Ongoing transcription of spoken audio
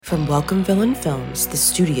From Welcome Villain Films, the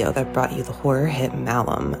studio that brought you the horror hit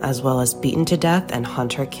Malum, as well as Beaten to Death and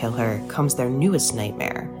Hunt or Kill Her, comes their newest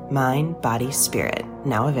nightmare, Mind, Body, Spirit,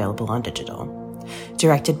 now available on digital.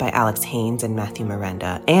 Directed by Alex Haynes and Matthew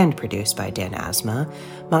Miranda, and produced by Dan Asma,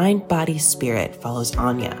 Mind, Body, Spirit follows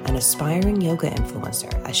Anya, an aspiring yoga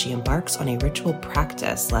influencer, as she embarks on a ritual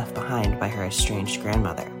practice left behind by her estranged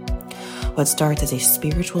grandmother. What starts as a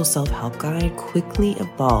spiritual self-help guide quickly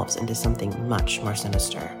evolves into something much more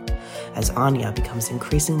sinister. As Anya becomes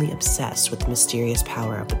increasingly obsessed with the mysterious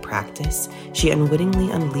power of the practice, she unwittingly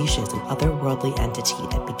unleashes an otherworldly entity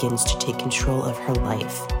that begins to take control of her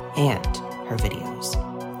life and her videos.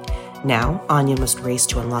 Now, Anya must race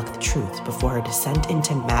to unlock the truth before her descent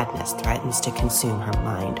into madness threatens to consume her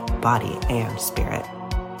mind, body, and spirit.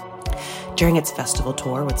 During its festival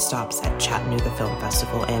tour with stops at Chattanooga Film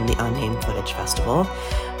Festival and the Unnamed Footage Festival,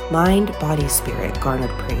 Mind, Body, Spirit garnered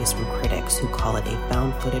praise from critics who call it a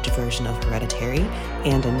found footage version of Hereditary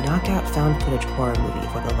and a knockout found footage horror movie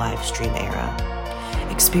for the live stream era.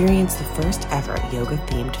 Experience the first ever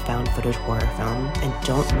yoga-themed found footage horror film, and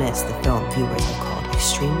don't miss the film viewers have called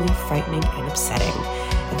extremely frightening and upsetting.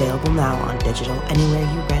 Available now on digital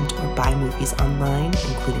anywhere you rent or buy movies online,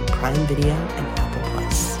 including Prime Video and Apple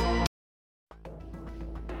Plus.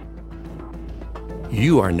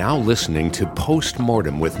 You are now listening to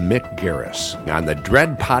Postmortem with Mick Garris on the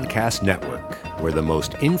Dread Podcast Network, where the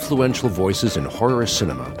most influential voices in horror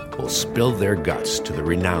cinema will spill their guts to the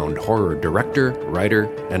renowned horror director, writer,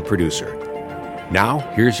 and producer. Now,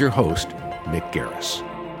 here's your host, Mick Garris.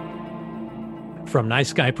 From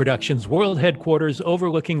Nice Guy Productions World Headquarters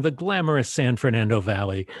overlooking the glamorous San Fernando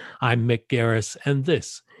Valley, I'm Mick Garris, and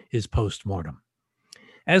this is Postmortem.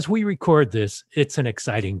 As we record this, it's an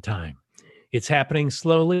exciting time. It's happening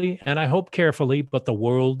slowly, and I hope carefully, but the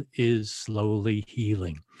world is slowly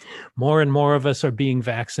healing. More and more of us are being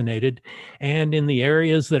vaccinated, and in the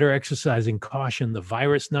areas that are exercising caution, the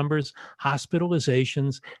virus numbers,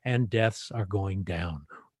 hospitalizations, and deaths are going down,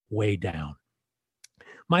 way down.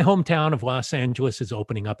 My hometown of Los Angeles is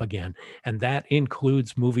opening up again, and that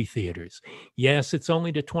includes movie theaters. Yes, it's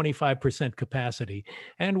only to 25% capacity,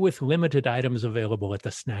 and with limited items available at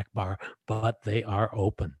the snack bar, but they are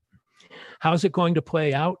open. How's it going to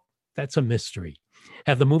play out? That's a mystery.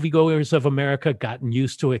 Have the moviegoers of America gotten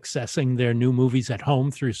used to accessing their new movies at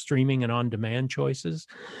home through streaming and on-demand choices?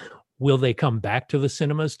 Will they come back to the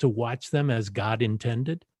cinemas to watch them as God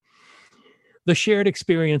intended? The shared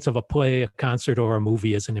experience of a play, a concert, or a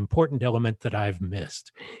movie is an important element that I've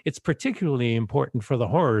missed. It's particularly important for the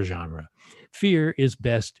horror genre. Fear is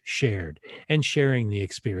best shared, and sharing the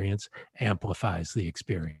experience amplifies the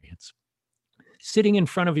experience. Sitting in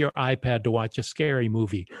front of your iPad to watch a scary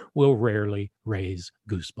movie will rarely raise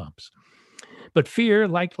goosebumps. But fear,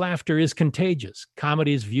 like laughter, is contagious.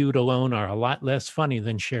 Comedies viewed alone are a lot less funny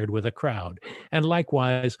than shared with a crowd. And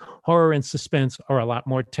likewise, horror and suspense are a lot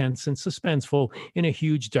more tense and suspenseful in a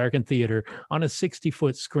huge darkened theater on a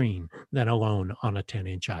 60-foot screen than alone on a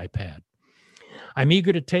 10-inch iPad. I'm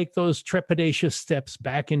eager to take those trepidatious steps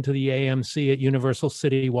back into the AMC at Universal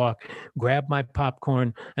City Walk, grab my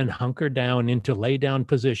popcorn, and hunker down into lay-down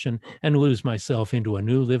position and lose myself into a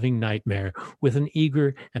new living nightmare with an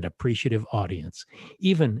eager and appreciative audience,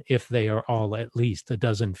 even if they are all at least a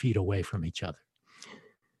dozen feet away from each other.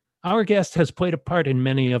 Our guest has played a part in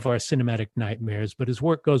many of our cinematic nightmares, but his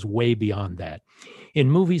work goes way beyond that.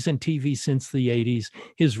 In movies and TV since the 80s,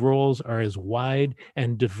 his roles are as wide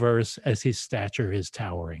and diverse as his stature is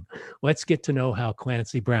towering. Let's get to know how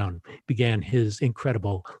Clancy Brown began his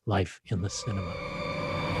incredible life in the cinema.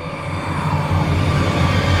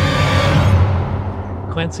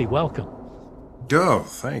 Clancy, welcome. Oh,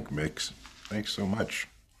 thanks so much.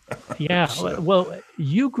 Yeah, well,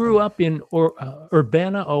 you grew up in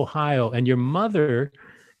Urbana, Ohio, and your mother,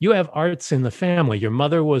 you have arts in the family. Your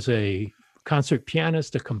mother was a concert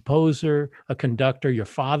pianist, a composer, a conductor. Your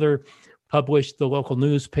father published the local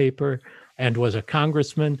newspaper and was a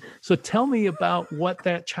congressman. So tell me about what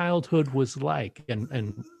that childhood was like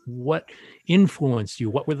and what influenced you.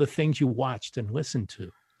 What were the things you watched and listened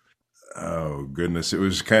to? Oh, goodness. It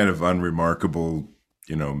was kind of unremarkable,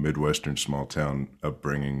 Midwestern small town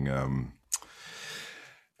upbringing.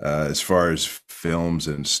 As far as films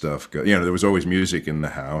and stuff go, there was always music in the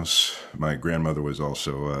house. My grandmother was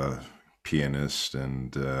also a pianist,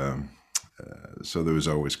 and so there was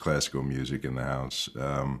always classical music in the house.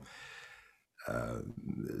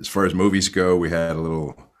 As far as movies go, we had a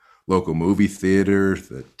little local movie theater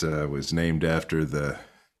that was named after the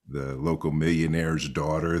local millionaire's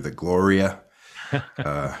daughter, the Gloria.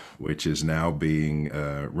 Which is now being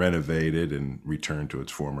renovated and returned to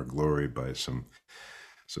its former glory by some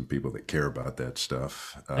some people that care about that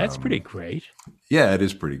stuff. That's pretty great. Yeah, it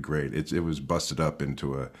is pretty great. It was busted up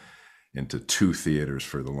into two theaters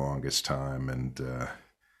for the longest time, and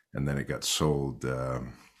then it got sold a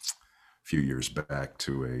few years back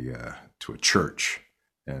to a church,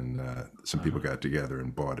 and some people got together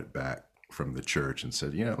and bought it back from the church and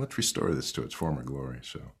said, let's restore this to its former glory.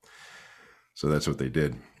 So that's what they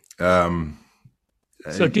did.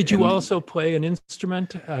 So did you also play an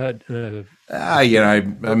instrument? I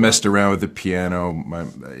messed around with the piano.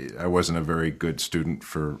 I wasn't a very good student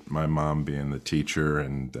for my mom being the teacher,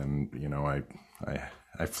 and then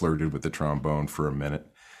I flirted with the trombone for a minute.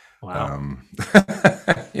 Wow.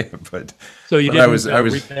 Yeah, but so you but didn't I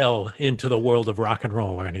was rebel into the world of rock and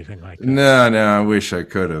roll or anything like that? No, I wish I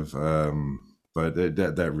could have, but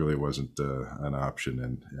that really wasn't an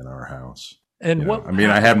option in our house. And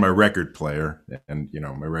I had my record player and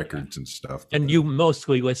my records and stuff. And you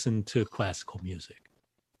mostly listened to classical music.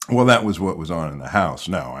 Well, that was what was on in the house.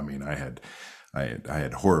 No, I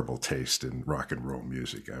had horrible taste in rock and roll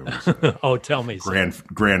music. I was oh, tell me.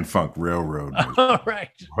 Grand Funk Railroad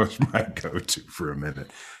right. was my go-to for a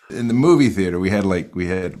minute. In the movie theater, we had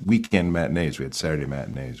weekend matinees. We had Saturday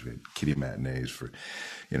matinees. We had kiddie matinees for,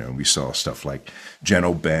 we saw stuff like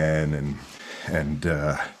Gentle Ben and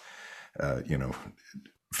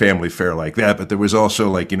family fare like that. But there was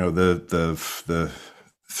also the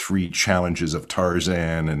three challenges of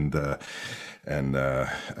Tarzan and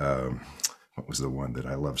what was the one that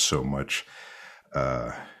I love so much?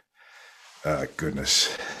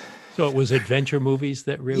 Goodness. So it was adventure movies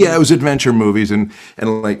that really. Yeah, it was adventure movies and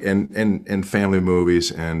family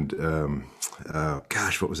movies and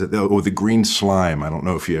gosh, what was it? Oh, the green slime. I don't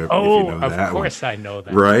know if you know that. Of course, I know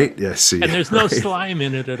that. Right? Yeah. See, and there's no slime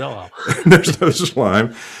in it at all. There's no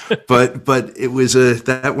slime, but it was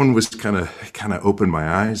that one was kind of opened my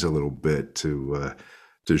eyes a little bit to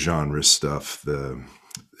genre stuff.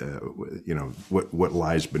 What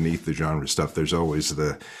lies beneath the genre stuff. There's always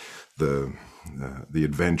the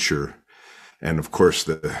adventure, and of course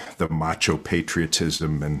the macho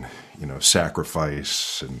patriotism and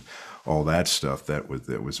sacrifice and all that stuff. That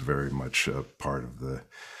was very much a part of the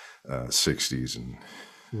 60s and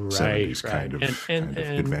 70s kind of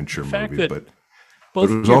adventure movie. But it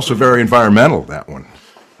was also very environmental. That one,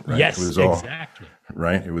 right? Yes, it was exactly.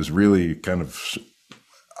 Right. It was really kind of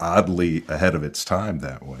oddly ahead of its time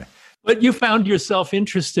that way. But you found yourself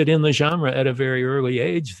interested in the genre at a very early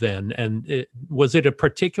age then. And was it a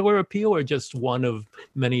particular appeal or just one of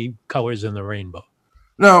many colors in the rainbow?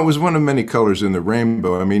 No, it was one of many colors in the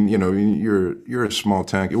rainbow. I mean, you're a small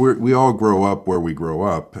town. We all grow up where we grow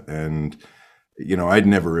up. And, I'd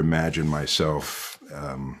never imagined myself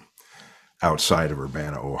outside of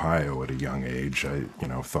Urbana, Ohio at a young age. I,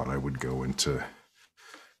 thought I would go into,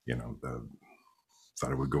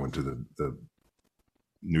 the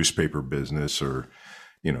newspaper business or,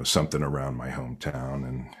 something around my hometown.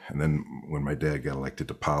 And then when my dad got elected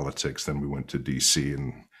to politics, then we went to DC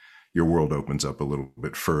and your world opens up a little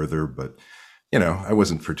bit further. But, I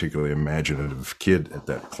wasn't particularly imaginative kid at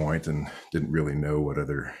that point and didn't really know what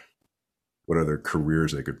other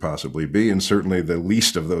careers they could possibly be. And certainly the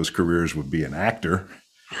least of those careers would be an actor.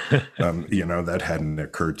 That hadn't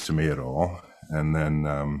occurred to me at all. And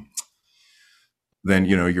then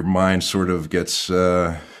your mind sort of gets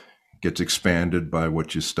expanded by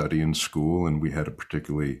what you study in school. And we had a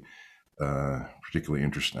particularly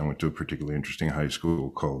interesting. I went to a particularly interesting high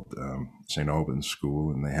school called St. Albans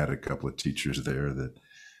School, and they had a couple of teachers there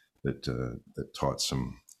that taught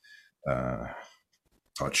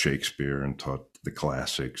taught Shakespeare and taught the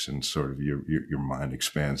classics, and sort of your mind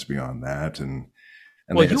expands beyond that. And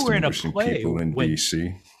well, they had you were in a play people in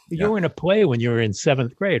DC. You were in a play when you were in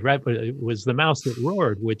 7th grade, right? But it was The Mouse That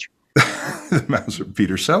Roared, which... The Mouse of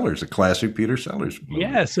Peter Sellers, a classic Peter Sellers movie.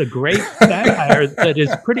 Yes, a great satire that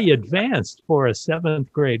is pretty advanced for a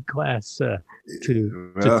 7th grade class to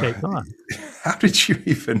take on. How did you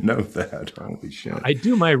even know that? Holy shit. I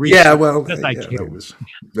do my research. Yeah, well, I care. That was,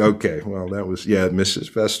 okay, well, that was,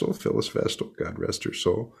 Mrs. Vestal, Phyllis Vestal, God rest her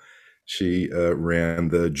soul. She ran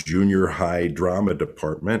the junior high drama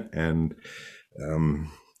department and,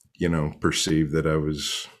 perceived that I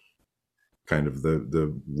was kind of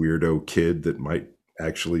the weirdo kid that might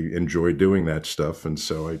actually enjoy doing that stuff. And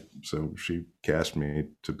so she cast me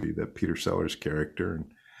to be that Peter Sellers character.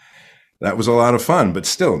 And that was a lot of fun, but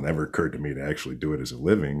still never occurred to me to actually do it as a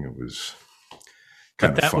living. It was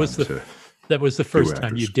kind of fun. That was the first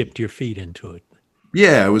time you dipped your feet into it.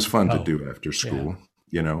 Yeah, it was fun to do after school.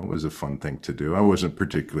 Yeah. It was a fun thing to do. I wasn't a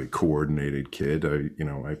particularly coordinated kid. I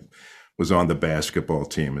was on the basketball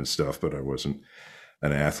team and stuff, but I wasn't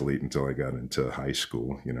an athlete until I got into high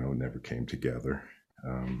school. You know, never came together.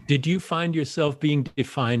 Did you find yourself being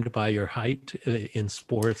defined by your height in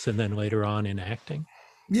sports and then later on in acting?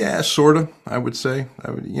 Yeah, sort of. I would say.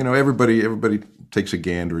 You know, everybody takes a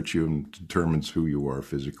gander at you and determines who you are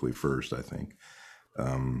physically first, I think.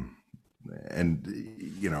 And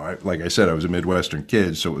you know, like I said, I was a Midwestern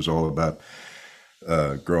kid, so it was all about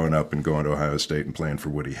growing up and going to Ohio State and playing for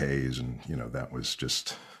Woody Hayes, and you know, that was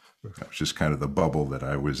just kind of the bubble that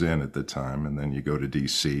I was in at the time. And then you go to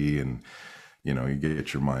D.C. and you know, you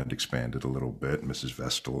get your mind expanded a little bit. Mrs.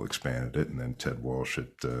 Vestal expanded it, and then Ted Walsh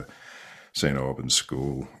at St. Albans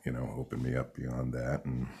School, you know, opened me up beyond that.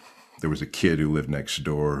 And there was a kid who lived next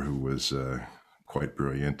door who was quite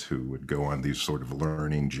brilliant, who would go on these sort of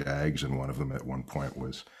learning jags, and one of them at one point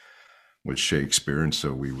was Shakespeare. And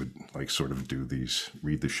so we would like sort of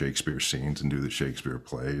read the Shakespeare scenes and do the Shakespeare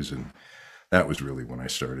plays. And that was really when I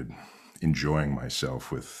started enjoying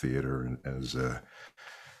myself with theater as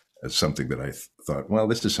something that I thought, well,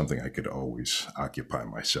 this is something I could always occupy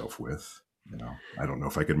myself with. You know, I don't know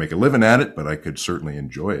if I could make a living at it, but I could certainly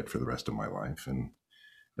enjoy it for the rest of my life. And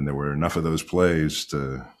there were enough of those plays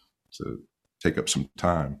to take up some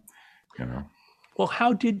time, you know. Well,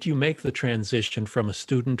 how did you make the transition from a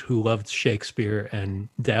student who loved Shakespeare and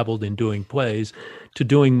dabbled in doing plays to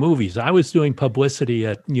doing movies? I was doing publicity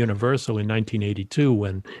at Universal in 1982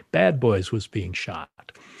 when Bad Boys was being shot.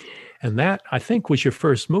 And that, I think, was your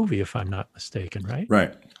first movie, if I'm not mistaken, right?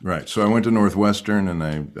 Right. So I went to Northwestern, and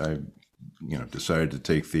I decided to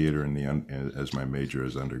take theater as my major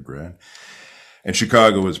as undergrad. And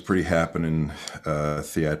Chicago was a pretty happening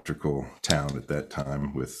theatrical town at that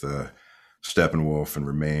time, with Steppenwolf and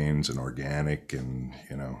Remains and Organic, and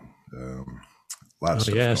you know, a lot of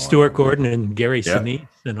stuff. Yeah, Stuart Gordon and Gary Sinise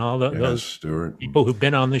and all those Stuart. People who've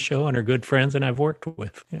been on the show and are good friends and I've worked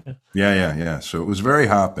with. Yeah. So it was very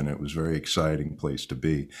hopping. It was a very exciting place to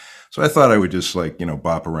be. So I thought I would just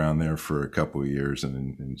bop around there for a couple of years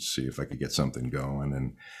and see if I could get something going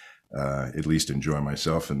and at least enjoy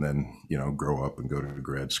myself, and then, you know, grow up and go to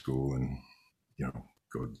grad school and, you know,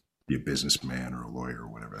 go be a businessman or a lawyer or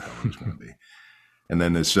whatever the hell it was going to be. And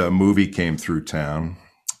then this movie came through town,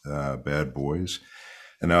 Bad Boys,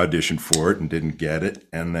 and I auditioned for it and didn't get it.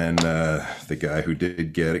 And then the guy who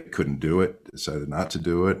did get it couldn't do it, decided not to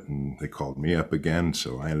do it, and they called me up again.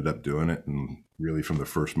 So I ended up doing it. And really, from the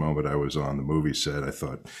first moment I was on the movie set, I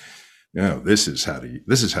thought, you know, this is how you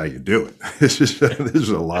do it. This is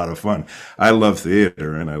a lot of fun. I love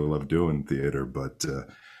theater and I love doing theater, but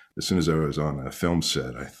as soon as I was on a film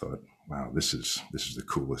set, I thought, wow, this is the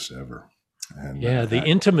coolest ever. And the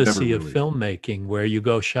intimacy of filmmaking, where you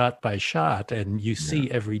go shot by shot and you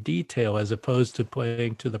see every detail, as opposed to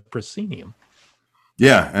playing to the proscenium.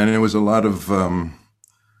 Yeah, and it was a lot of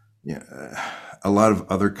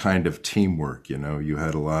other kind of teamwork. You know, you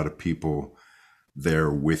had a lot of people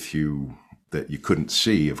there with you that you couldn't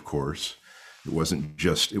see, of course. It wasn't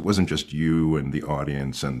just you and the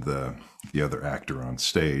audience and the other actor on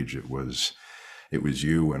stage. It was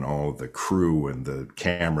you and all the crew and the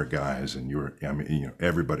camera guys, and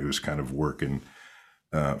everybody was kind of working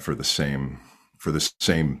for the same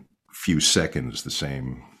few seconds, the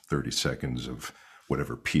same 30 seconds of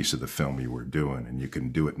whatever piece of the film you were doing, and you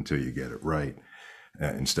can do it until you get it right,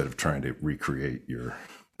 instead of trying to recreate your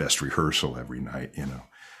best rehearsal every night. You know,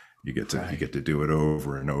 you get to do it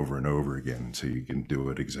over and over and over again, so you can do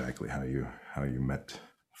it exactly how you meant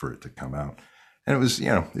for it to come out. And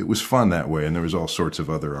it was fun that way. And there was all sorts of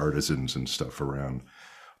other artisans and stuff around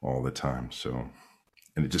all the time. So,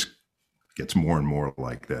 and it just gets more and more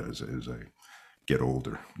like that as I get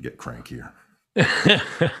older, get crankier.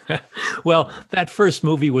 Well, that first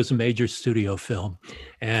movie was a major studio film,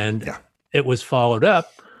 and it was followed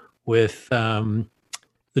up with The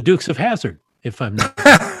Dukes of Hazzard, if I'm not.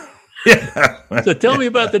 So tell me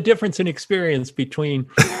about the difference in experience between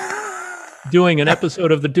doing an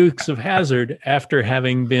episode of The Dukes of Hazzard after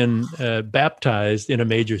having been baptized in a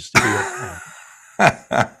major studio film.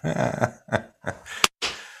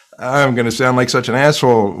 I'm going to sound like such an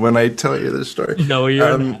asshole when I tell you this story. No,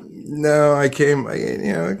 you're not. No, I decided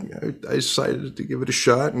to give it a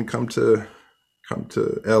shot and come to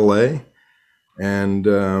LA, and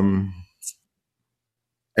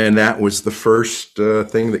that was the first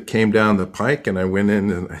thing that came down the pike. And I went in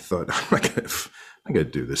and I thought, I'm going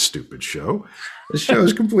to do this stupid show. This show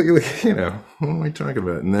is completely, what am I talking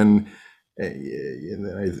about? And then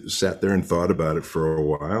I sat there and thought about it for a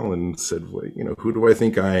while and said, well, who do I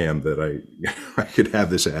think I am that I could have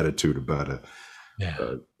this attitude about a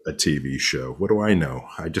TV show? What do I know?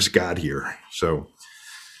 I just got here. So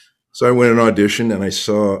So I went and auditioned, and I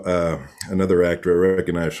saw another actor I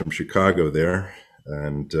recognized from Chicago there,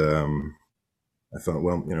 and I thought,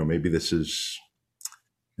 well, maybe this is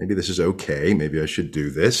okay. Maybe I should do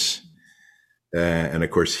this. And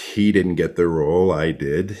of course, he didn't get the role. I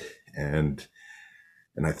did, and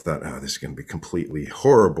I thought, oh, this is going to be completely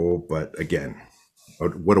horrible. But again,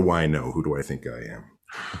 what do I know? Who do I think I am?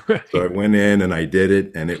 Right. So I went in and I did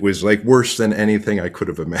it, and it was like worse than anything I could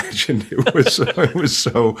have imagined. It was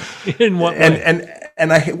so. In what way?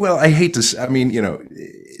 And I hate to. I mean,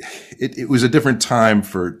 it was a different time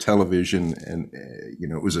for television, and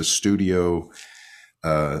it was a studio.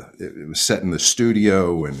 It was set in the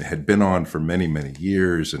studio and had been on for many, many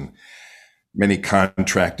years, and many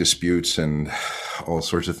contract disputes and all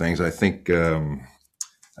sorts of things. I think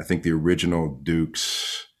the original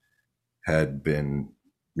Dukes had been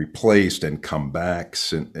replaced and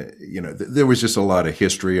comebacks, and there was just a lot of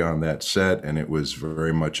history on that set, and it was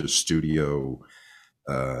very much a studio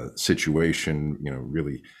situation.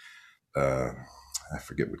 Really, I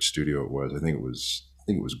forget which studio it was. I think it was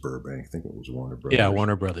Burbank. I think it was Warner Brothers. Yeah,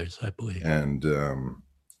 Warner Brothers, I believe. And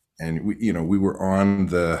we were on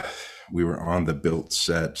the built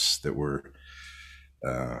sets that were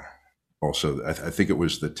also. I think it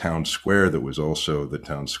was the town square that was also the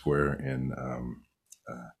town square in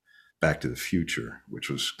Back to the Future, which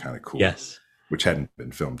was kind of cool. Yes, which hadn't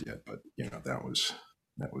been filmed yet, but that was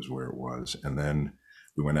where it was. And then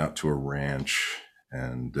we went out to a ranch,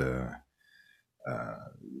 and they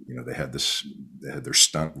had their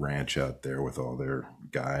stunt ranch out there with all their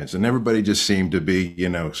guys, and everybody just seemed to be,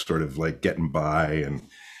 sort of like getting by and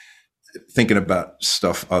thinking about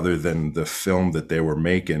stuff other than the film that they were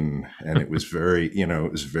making. And it was very,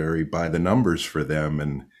 it was very by the numbers for them.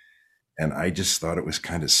 And I just thought it was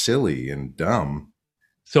kind of silly and dumb.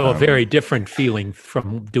 So a very different feeling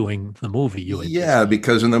from doing the movie.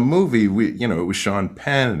 Because in the movie, it was Sean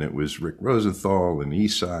Penn, and it was Rick Rosenthal and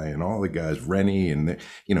Esai and all the guys, Rennie, and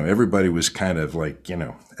everybody was kind of like,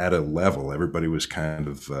 at a level. Everybody was kind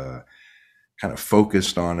of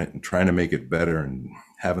focused on it and trying to make it better and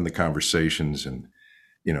having the conversations and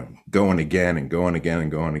going again and going again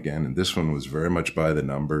and going again. And this one was very much by the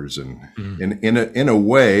numbers, and in a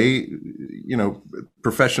way,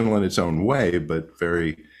 professional in its own way, but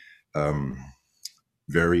very,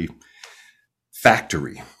 very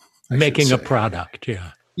factory. Making a product,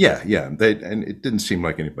 yeah. Yeah. And it didn't seem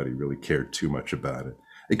like anybody really cared too much about it,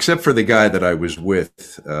 except for the guy that I was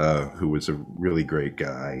with, who was a really great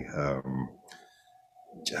guy. I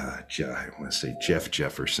want to say Jeff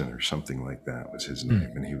Jefferson or something like that was his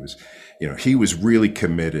name. And he was, he was really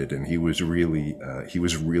committed, and he was really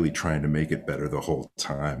trying to make it better the whole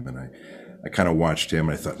time. And I kind of watched him,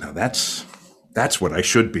 and I thought, now that's what I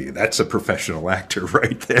should be. That's a professional actor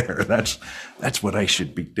right there. That's what I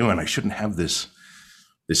should be doing. I shouldn't have this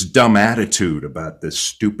dumb attitude about this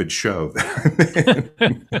stupid show.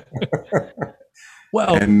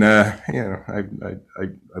 Well, and I've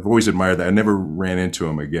always admired that. I never ran into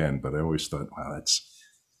him again, but I always thought, wow,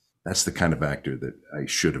 that's the kind of actor that I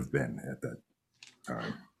should have been at that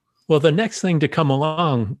time. Well, the next thing to come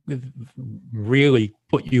along really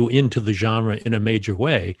put you into the genre in a major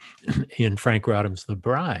way in Frank Rodham's The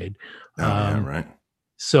Bride. Right.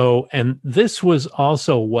 So, and this was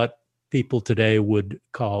also what people today would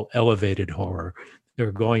call elevated horror.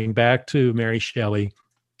 They're going back to Mary Shelley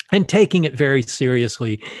and taking it very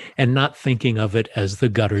seriously and not thinking of it as the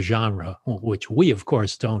gutter genre, which we, of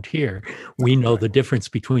course, don't hear. We know the difference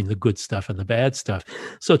between the good stuff and the bad stuff.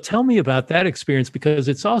 So tell me about that experience, because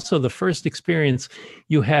it's also the first experience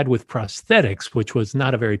you had with prosthetics, which was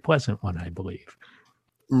not a very pleasant one, I believe.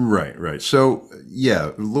 Right. So,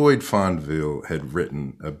 yeah, Lloyd Fonville had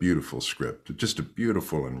written a beautiful script, just a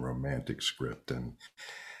beautiful and romantic script,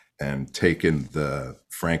 and taken the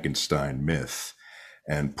Frankenstein myth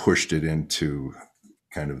and pushed it into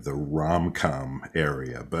kind of the rom-com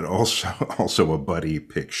area, but also a buddy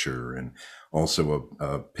picture, and also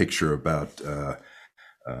a picture about a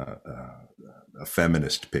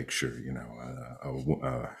feminist picture. I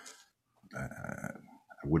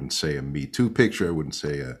wouldn't say a Me Too picture. I wouldn't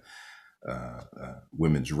say a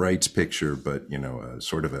women's rights picture, but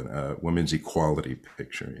sort of a women's equality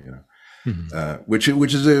picture. Which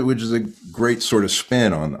is a great sort of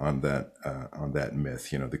spin on that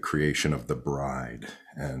myth, the creation of the bride.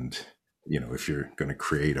 And if you're going to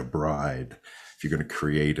create a bride, if you're going to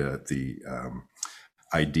create the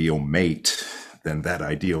ideal mate, then that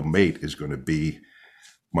ideal mate is going to be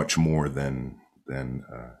much more than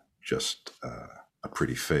just a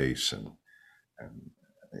pretty face and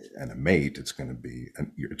and a mate, it's going to be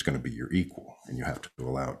your equal, and you have to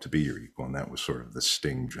allow it to be your equal. And that was sort of the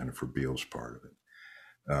Sting, Jennifer Beals part of it,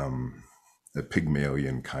 a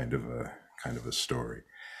Pygmalion kind of a story.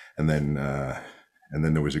 And then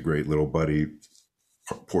there was a great little buddy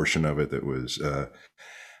portion of it that was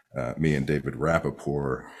me and David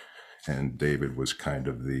Rappaport, and David was kind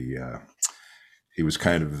of the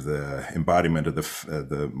embodiment of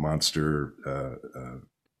the monster.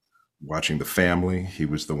 Watching the family, he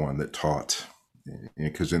was the one that taught,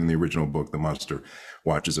 because in the original book, the monster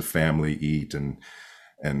watches a family eat and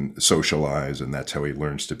socialize, and that's how he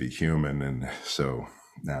learns to be human. And so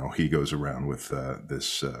now he goes around with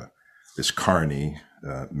this carny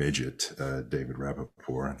midget, David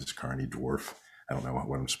Rappaport, this carny dwarf. I don't know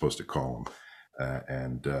what I'm supposed to call him,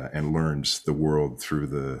 and learns the world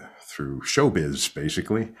through showbiz,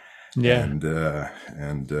 basically. Yeah.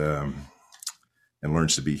 And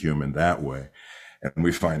learns to be human that way. And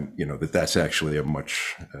we find, that's actually a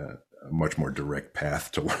much more direct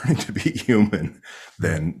path to learning to be human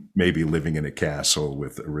than maybe living in a castle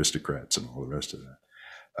with aristocrats and all the rest of that.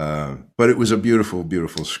 But it was a beautiful,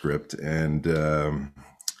 beautiful script. And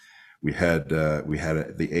we had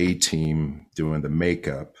the A team doing the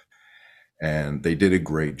makeup, and they did a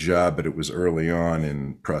great job, but it was early on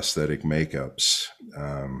in prosthetic makeups.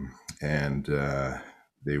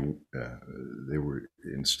 They were,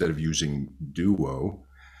 instead of using Duo,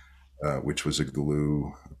 which was a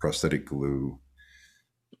prosthetic glue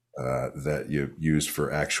that you used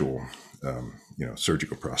for actual,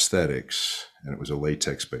 surgical prosthetics, and it was a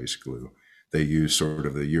latex-based glue. They used sort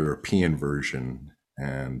of the European version,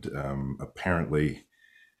 and apparently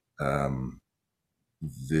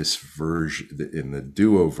this version, in the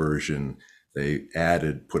Duo version, they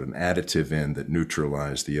put an additive in that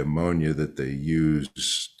neutralized the ammonia that they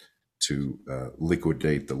used to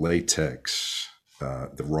liquidate the latex,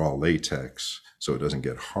 the raw latex, so it doesn't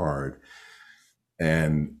get hard.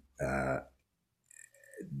 And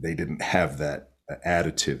they didn't have that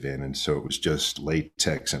additive in, and so it was just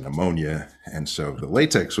latex and ammonia. And so the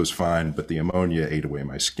latex was fine, but the ammonia ate away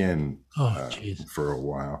my skin for a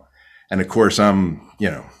while. And of course, I'm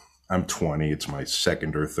 20. It's my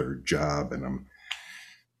second or third job, and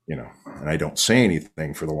and I don't say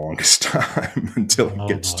anything for the longest time until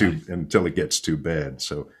it gets too bad.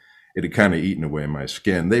 So it had kind of eaten away my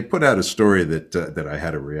skin. They put out a story that I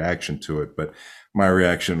had a reaction to it, but my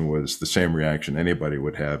reaction was the same reaction anybody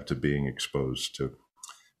would have to being exposed to,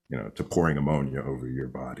 to pouring ammonia over your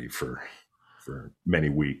body for many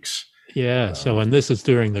weeks. Yeah. So when this is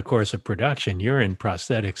during the course of production, you're in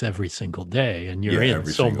prosthetics every single day, and you're in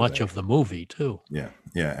so much of the movie too. Yeah.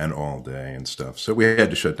 Yeah. And all day and stuff. So we had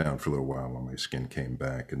to shut down for a little while my skin came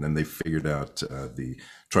back. And then they figured out the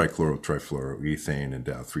trichloroethane and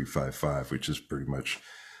Dow 355, which is pretty much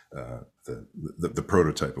the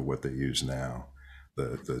prototype of what they use now.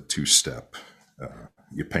 The two-step,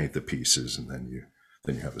 you paint the pieces, and then you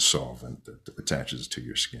have a solvent that attaches to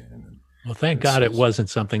your skin. And well, thank God it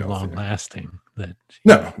wasn't something long-lasting.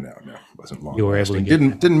 No, it wasn't long. You were able to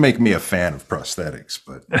didn't make me a fan of prosthetics,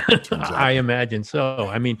 but it turns out I imagine so.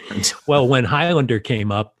 I mean, well, when Highlander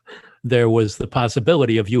came up, there was the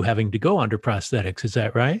possibility of you having to go under prosthetics. Is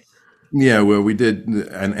that right? Yeah, well, we did,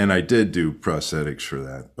 and I did do prosthetics for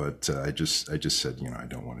that, but I just said, I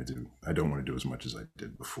don't want to do as much as I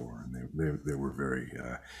did before, and they were very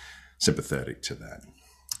sympathetic to that.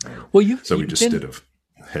 Well, we just did a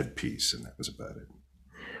headpiece, and that was about it.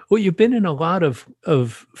 Well, you've been in a lot of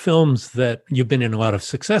films you've been in a lot of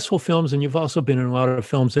successful films, and you've also been in a lot of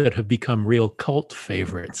films that have become real cult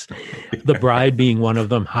favorites. The Bride being one of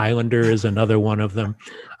them. Highlander is another one of them.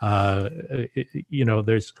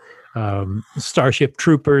 There's Starship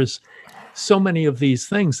Troopers. So many of these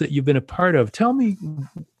things that you've been a part of. Tell me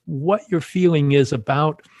what your feeling is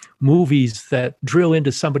about movies that drill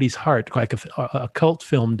into somebody's heart, like a cult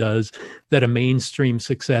film does, that a mainstream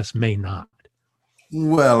success may not.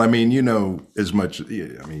 Well, I mean, as much,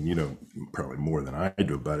 probably more than I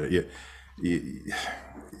do about it.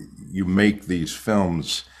 You make these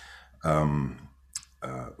films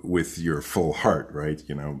with your full heart, right?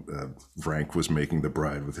 Frank was making The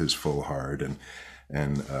Bride with his full heart,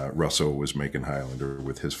 and Russell was making Highlander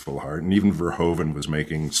with his full heart, and even Verhoeven was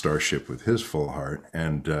making Starship with his full heart.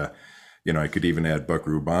 And I could even add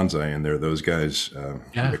Buckaroo Banzai in there. Those guys,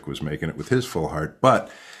 Rick was making it with his full heart, but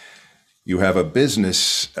you have a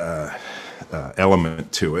business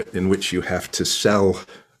element to it in which you have to sell.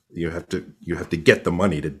 You have to get the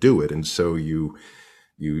money to do it, and so you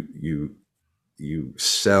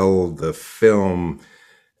sell the film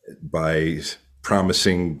by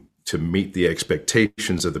promising to meet the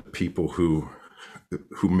expectations of the people who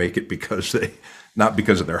who make it because not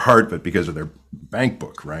because of their heart, but because of their bank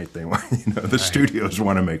book, right? They want, the studios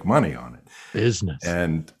want to make money on it. Business.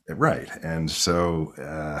 And right. And so,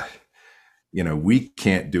 we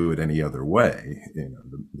can't do it any other way.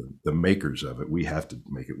 The makers of it, we have to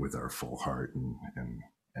make it with our full heart and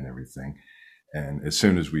everything. And as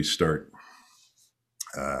soon as we start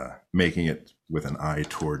making it with an eye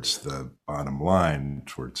towards the bottom line,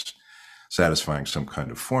 towards satisfying some kind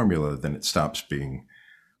of formula, then it stops being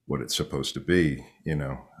what it's supposed to be.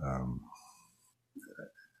 It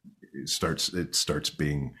starts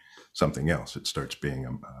being something else. It starts being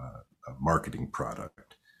a marketing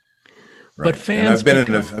product. Right. But fans,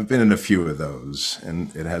 I've been in a few of those,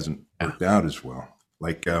 and it hasn't worked out as well.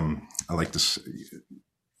 Like I like to say,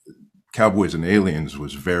 Cowboys and Aliens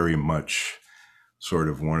was very much sort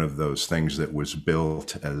of one of those things that was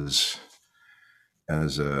built as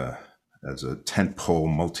a tentpole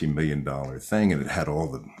multi-million-dollar thing, and it had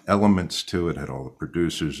all the elements to it, had all the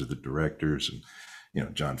producers, the directors,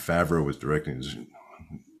 and Jon Favreau was directing. He was a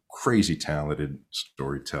crazy talented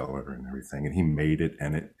storyteller and everything, and he made it,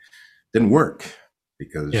 and it didn't work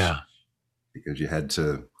because you had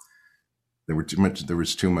to. There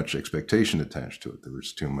was too much expectation attached to it. There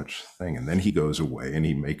was too much thing, and then he goes away and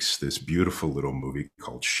he makes this beautiful little movie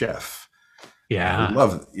called Chef. Yeah, I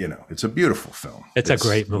love it. It's a beautiful film. It's a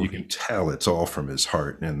great movie. You can tell it's all from his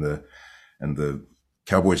heart. And the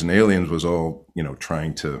Cowboys and Aliens was all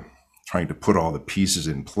trying to put all the pieces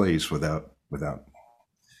in place without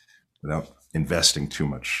investing too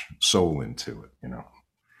much soul into it.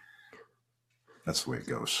 That's the way it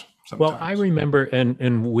goes. Sometimes. Well, I remember,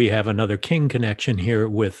 and we have another King connection here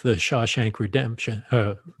with the Shawshank Redemption.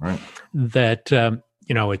 Right. That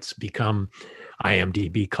it's become.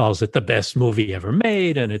 IMDb calls it the best movie ever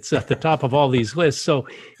made, and it's at the top of all these lists. So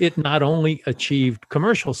it not only achieved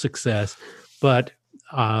commercial success, but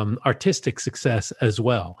artistic success as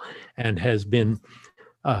well, and has been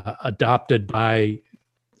adopted by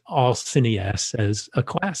all cineasts as a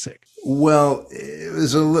classic. Well,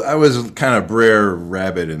 I was kind of Brer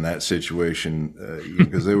Rabbit in that situation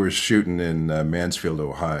because they were shooting in Mansfield,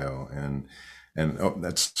 Ohio, and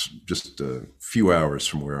that's just a few hours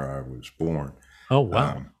from where I was born. Oh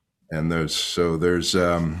wow! And there was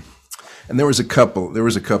a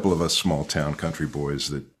couple of us small town country boys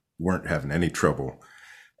that weren't having any trouble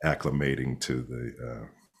acclimating to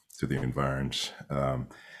the environs.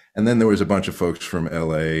 And then there was a bunch of folks from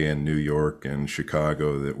LA and New York and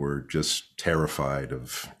Chicago that were just terrified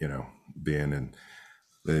of being in.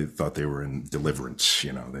 They thought they were in Deliverance.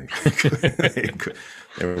 They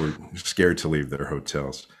were scared to leave their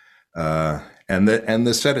hotels. And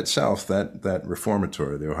the set itself, that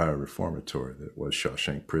reformatory, the Ohio Reformatory, that was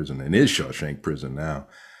Shawshank Prison and is Shawshank Prison now.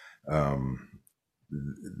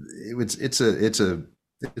 It's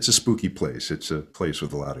a spooky place. It's a place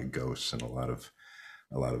with a lot of ghosts and a lot of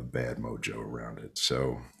bad mojo around it.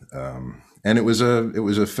 So, and it was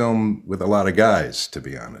a film with a lot of guys. To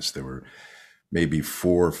be honest, there were maybe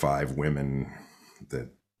 4 or 5 women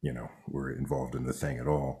that were involved in the thing at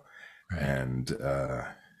all, right.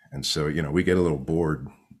 And so, we get a little bored,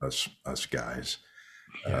 us guys.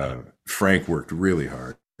 Yeah. Frank worked really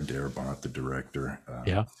hard. Darabont, the director.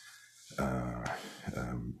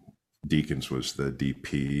 Deakins was the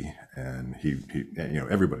DP, and he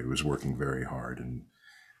everybody was working very hard.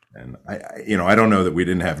 And I don't know that we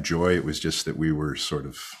didn't have joy. It was just that we were sort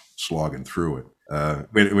of slogging through it.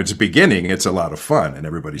 When it's the beginning, it's a lot of fun, and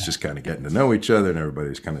everybody's just kind of getting to know each other, and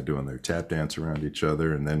everybody's kind of doing their tap dance around each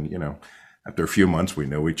other. And then, after a few months, we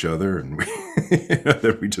know each other, and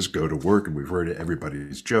then we just go to work, and we've heard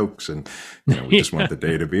everybody's jokes, and we just want the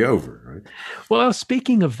day to be over, right? Well,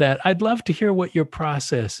 speaking of that, I'd love to hear what your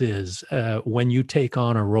process is when you take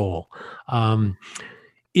on a role.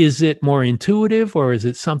 Is it more intuitive, or is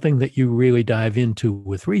it something that you really dive into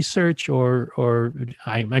with research, or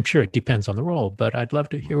I'm sure it depends on the role, but I'd love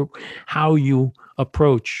to hear how you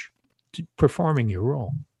approach performing your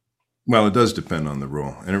role. Well, it does depend on the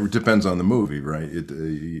role, and it depends on the movie, right? You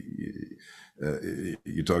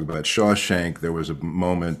talk about Shawshank. There was a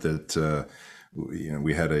moment that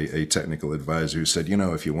we had a technical advisor who said,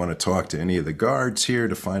 if you want to talk to any of the guards here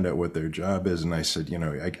to find out what their job is, and I said,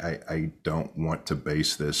 I don't want to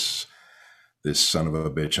base this son of a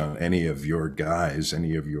bitch on any of your guys,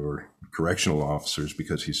 any of your correctional officers,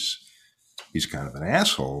 because he's kind of an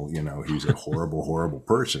asshole. He's a horrible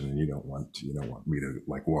person, and you don't want me to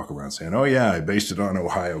like walk around saying, oh yeah, I based it on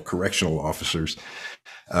Ohio correctional officers,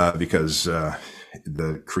 because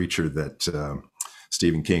the creature that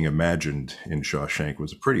Stephen King imagined in Shawshank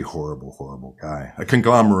was a pretty horrible guy, a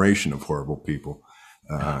conglomeration of horrible people.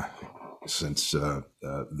 since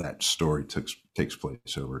that story takes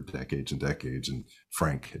place over decades and decades, and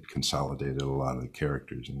Frank had consolidated a lot of the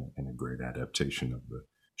characters in a great adaptation of the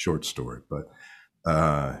short story. But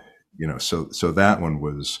so that one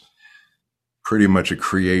was pretty much a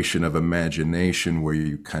creation of imagination, where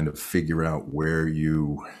you kind of figure out where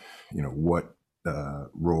what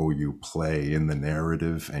role you play in the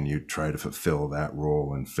narrative, and you try to fulfill that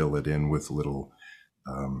role and fill it in with little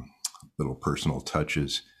personal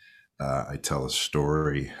touches. I tell a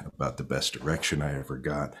story about the best direction I ever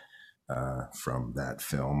got from that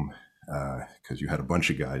film, because you had a bunch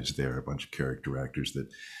of guys there, a bunch of character actors that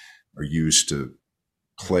are used to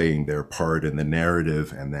playing their part in the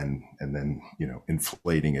narrative, and then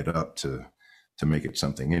inflating it up to make it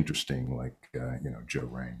something interesting, like Joe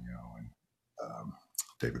Ragno and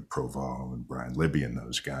David Proval and Brian Libby and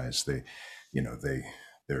those guys. They're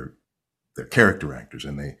character actors,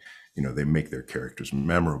 and they make their characters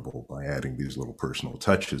memorable by adding these little personal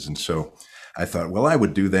touches. And so I thought, well, I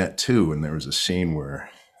would do that too. And there was a scene where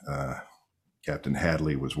Captain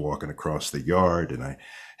Hadley was walking across the yard, and I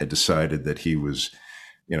had decided that he was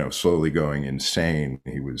slowly going insane.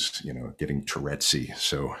 He was getting Tourettesy.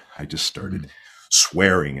 So I just started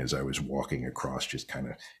swearing as I was walking across, just kind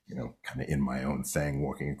of in my own thing,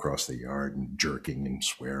 walking across the yard and jerking and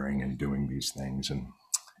swearing and doing these things. And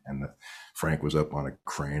Frank was up on a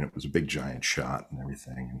crane. It was a big giant shot and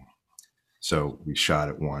everything. And so we shot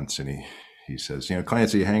it once, and he says,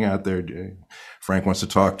 Clancy, hang out there. Frank wants to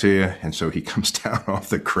talk to you. And so he comes down off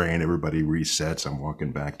the crane. Everybody resets. I'm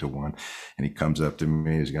walking back to one, and he comes up to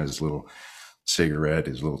me. He's got his little cigarette,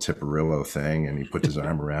 his little Tiparillo thing, and he puts his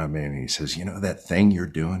arm around me, and he says, that thing you're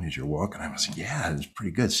doing as you're walking? I was like, yeah, it's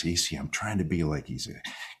pretty good. See, I'm trying to be like he's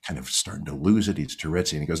kind of starting to lose it. He's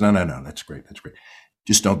Tourette's. And he goes, no, that's great. That's great.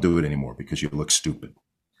 Just don't do it anymore because you look stupid.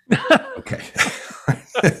 Okay.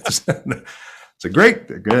 It's a great.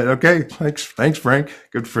 Okay. Thanks, Frank.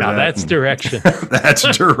 Good for that. That's direction.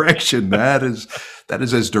 That's direction. That is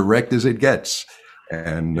as direct as it gets.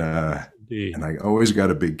 And I always got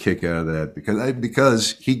a big kick out of that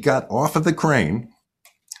because he got off of the crane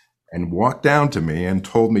and walked down to me and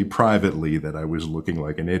told me privately that I was looking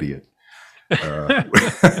like an idiot,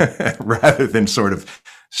 rather than sort of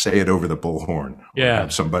say it over the bullhorn. Yeah.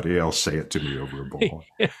 Have somebody else say it to me over a bullhorn.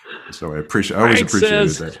 So I always appreciated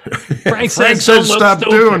that. Frank says stop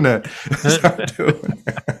doing that. Stop doing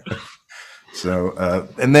that. So,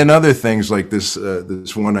 and then other things like this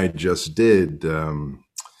one I just did from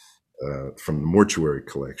the Mortuary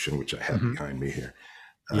Collection, which I have behind me here,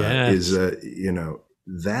 is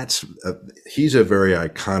he's a very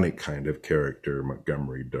iconic kind of character,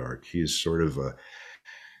 Montgomery Dark. He's sort of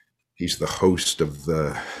he's the host of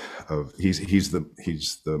he's the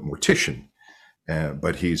mortician,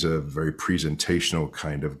 but he's a very presentational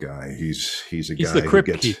kind of guy. He's guy the crypt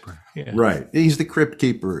who gets keeper. Yeah. Right. He's the crypt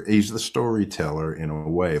keeper. He's the storyteller in a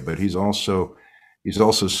way, but he's also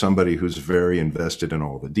somebody who's very invested in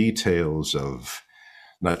all the details of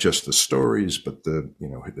not just the stories, but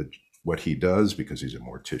what he does, because he's a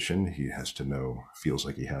mortician. He feels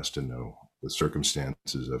like he has to know the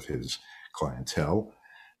circumstances of his clientele.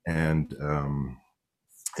 And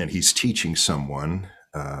he's teaching someone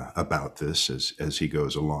about this as he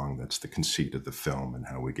goes along. That's the conceit of the film and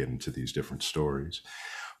how we get into these different stories.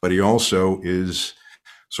 But he also is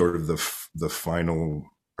sort of the final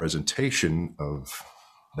presentation of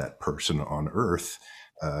that person on Earth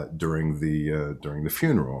during the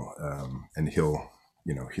funeral, and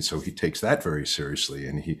he takes that very seriously,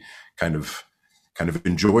 and he kind of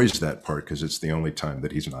enjoys that part because it's the only time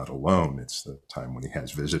that he's not alone. It's the time when he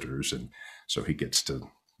has visitors, and so he gets to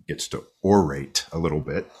orate a little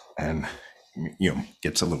bit, and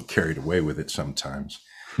gets a little carried away with it sometimes.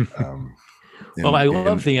 Well, I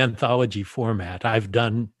love the anthology format. I've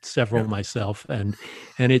done several myself, and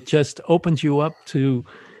it just opens you up to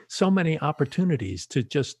so many opportunities to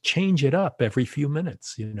just change it up every few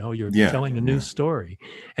minutes. You're telling a new story,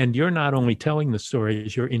 and you're not only telling the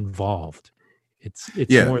stories, you're involved. It's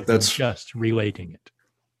more than just relating it.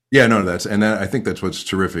 Yeah, no, I think that's what's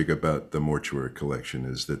terrific about the Mortuary Collection,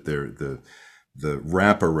 is that the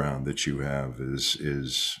wraparound that you have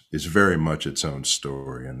is very much its own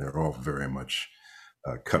story, and they're all very much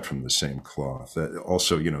cut from the same cloth.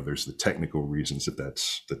 Also, there's the technical reasons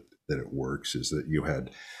that it works, is that you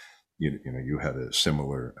had a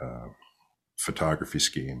similar photography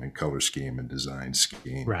scheme and color scheme and design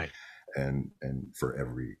scheme, right? And for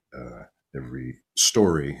every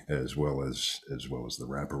story as well as the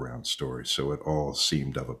wraparound story, so it all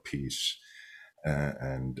seemed of a piece.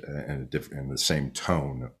 And the same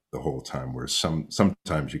tone the whole time. Where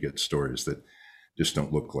sometimes you get stories that just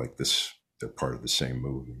don't look like this. They're part of the same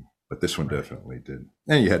movie. But this one definitely did.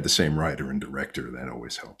 And you had the same writer and director. That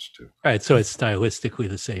always helps too. Right. So it's stylistically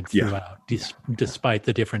the same throughout, despite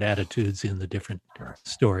the different attitudes in the different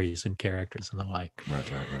stories and characters and the like. Right.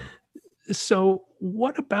 So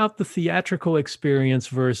what about the theatrical experience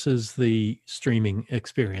versus the streaming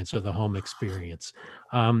experience or the home experience?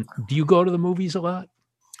 Do you go to the movies a lot?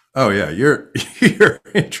 Oh yeah, your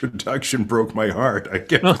introduction broke my heart. I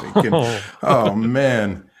kept thinking, oh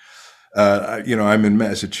man. I'm in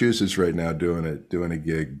Massachusetts right now doing a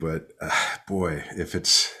gig, but boy, if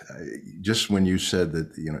it's just when you said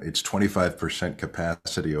that, it's 25%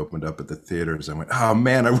 capacity opened up at the theaters, I went, oh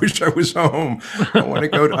man, I wish I was home. I want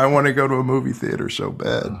to go to a movie theater so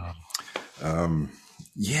bad.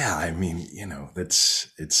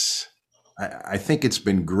 I think it's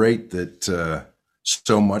been great that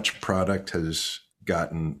so much product has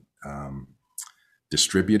gotten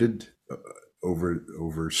distributed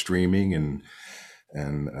over streaming and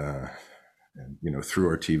through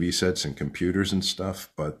our TV sets and computers and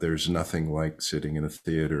stuff, but there's nothing like sitting in a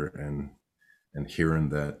theater and hearing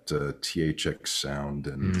that THX sound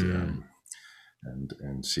and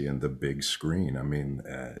seeing the big screen. I mean,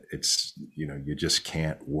 it's you just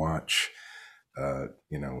can't watch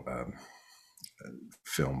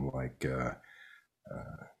film like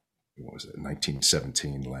what was it,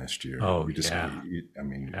 1917 last year.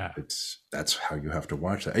 That's how you have to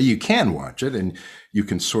watch that. You can watch it and you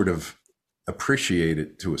can sort of appreciate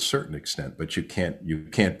it to a certain extent, but you can't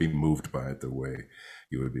be moved by it the way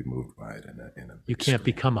you would be moved by it in a you can't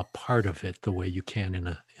screen. Become a part of it the way you can in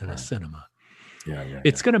a cinema.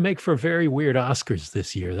 It's going to make for very weird Oscars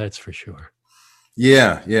this year, that's for sure.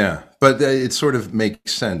 Yeah, but it sort of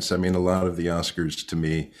makes sense. I mean, a lot of the Oscars, to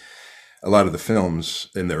me, a lot of the films,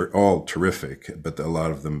 and they're all terrific, but a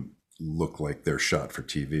lot of them look like they're shot for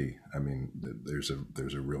TV. I mean, there's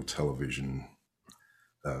a real television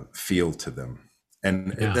feel to them,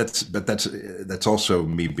 and that's also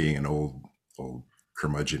me being an old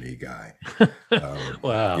curmudgeon-y guy.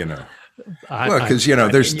 Wow. Because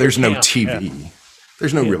there's no TV. Yeah.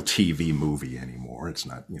 There's no real TV movie anymore. It's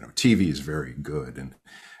not, TV is very good, and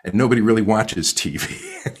nobody really watches TV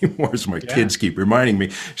anymore, as my kids keep reminding me.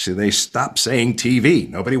 So they stop saying TV.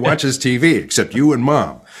 Nobody watches TV except you and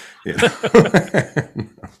mom.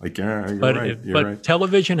 Like, you're right.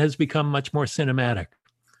 Television has become much more cinematic.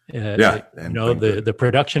 The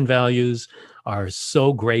production values are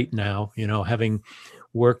so great now, having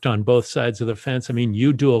worked on both sides of the fence. I mean,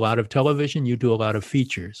 you do a lot of television, you do a lot of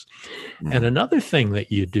features. Mm-hmm. And another thing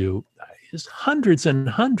that you do is hundreds and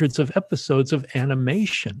hundreds of episodes of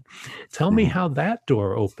animation. Tell me how that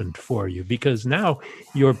door opened for you, because now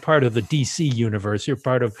you're part of the DC universe, you're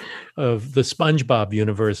part of the SpongeBob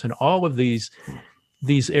universe, and all of these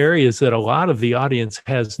areas that a lot of the audience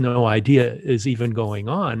has no idea is even going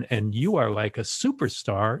on. And you are like a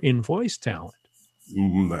superstar in voice talent.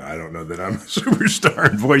 I don't know that I'm a superstar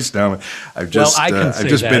in voice talent. I've just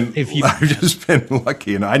been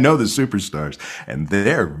lucky, and I know the superstars, and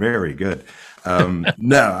they're very good.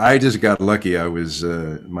 No, I just got lucky. I was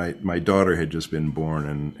my daughter had just been born,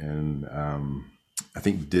 and I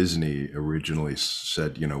think Disney originally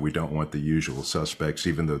said, we don't want the usual suspects,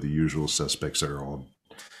 even though the usual suspects are all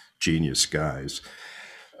genius guys.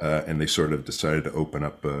 And they sort of decided to open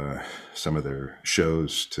up some of their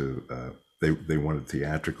shows to. They wanted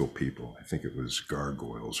theatrical people. I think it was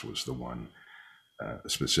Gargoyles was the one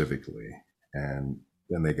specifically. And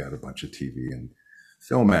then they got a bunch of TV and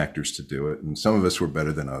film actors to do it. And some of us were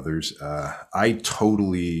better than others. I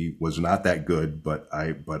totally was not that good, but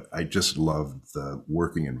I just loved the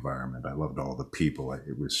working environment. I loved all the people.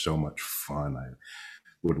 It was so much fun. I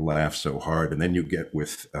would laugh so hard. And then you get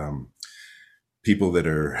with people that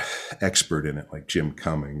are expert in it, like Jim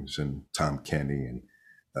Cummings and Tom Kenny and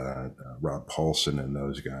Rob Paulson and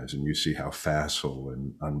those guys, and you see how facile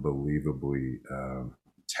and unbelievably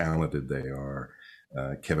talented they are.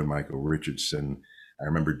 Kevin Michael Richardson. I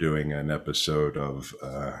remember doing an episode of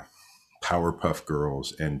Powerpuff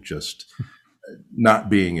Girls and just not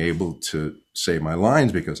being able to say my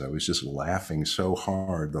lines because I was just laughing so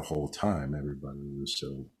hard the whole time. Everybody was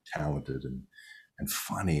so talented and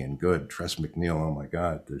funny and good. Tress MacNeille, oh my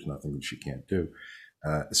God, there's nothing that she can't do.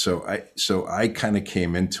 So I kind of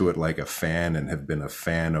came into it like a fan and have been a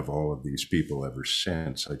fan of all of these people ever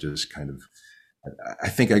since. I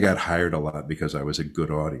think I got hired a lot because I was a good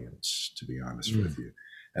audience, to be honest with you.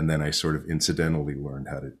 And then I sort of incidentally learned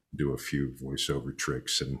how to do a few voiceover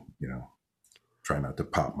tricks and, try not to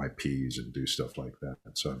pop my peas and do stuff like that.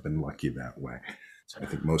 So I've been lucky that way. So I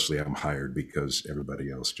think mostly I'm hired because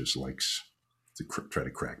everybody else just likes try to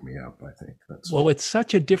crack me up. I think that's well. It's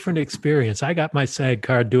such a different experience. I got my SAG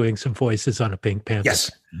card doing some voices on a Pink Panther.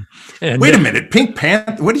 Yes. And wait a minute, Pink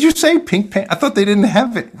Panther. What did you say? Pink Panther. I thought they didn't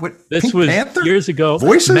have it. What? This Pink was Panther? Years ago.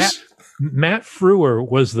 Voices. Matt Frewer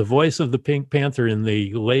was the voice of the Pink Panther in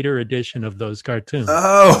the later edition of those cartoons.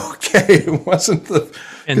 Oh, okay. It wasn't the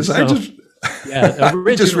because so,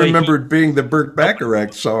 I just remembered being the Burt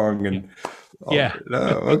Bacharach song and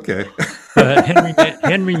okay.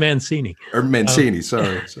 Henry Mancini or Mancini.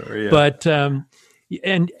 Sorry. Yeah. But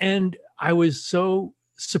and I was so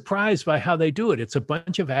surprised by how they do it. It's a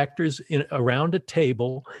bunch of actors around a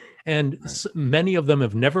table. And many of them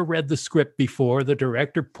have never read the script before. The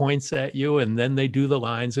director points at you and then they do the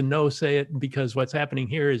lines and no, say it, because what's happening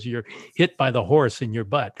here is you're hit by the horse in your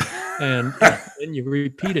butt and you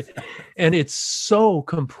repeat it. And it's so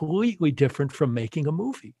completely different from making a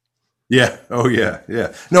movie. Yeah. Oh yeah.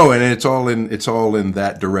 Yeah. No. And it's all in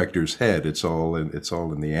that director's head. It's all in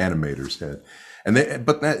the animator's head. And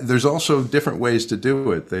there's also different ways to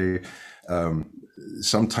do it.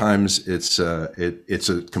 Sometimes it's a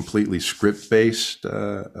completely script based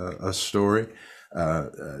a story.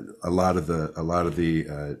 A lot of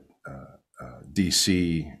the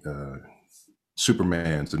DC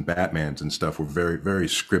Supermans and Batmans and stuff were very, very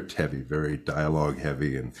script heavy, very dialogue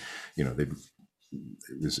heavy, and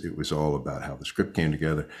it was all about how the script came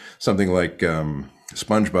together. Something like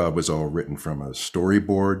SpongeBob was all written from a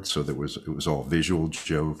storyboard, so it was all visual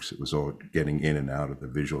jokes. It was all getting in and out of the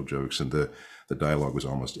visual jokes, and the dialogue was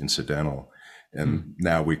almost incidental. And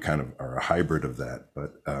now we kind of are a hybrid of that.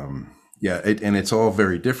 But and it's all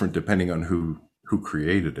very different depending on who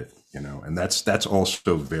created it, and that's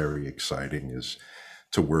also very exciting, is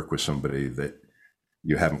to work with somebody that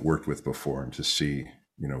you haven't worked with before and to see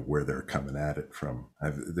where they're coming at it from.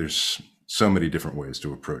 There's so many different ways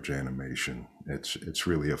to approach animation. It's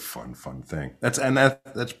really a fun thing. That's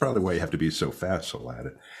probably why you have to be so facile at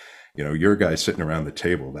it. Your guy sitting around the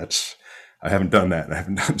table, I haven't done that. I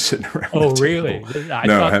haven't done sitting around. Oh, really? I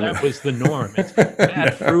thought that was the norm. It's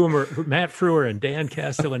Matt Frewer and Dan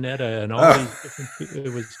Castellaneta and all these different people.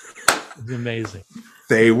 It was amazing.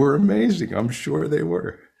 They were amazing. I'm sure they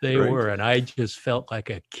were. They were, and I just felt like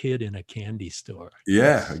a kid in a candy store.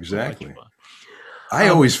 Yeah, exactly. I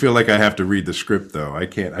always feel like I have to read the script, though. I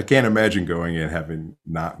can't imagine going in having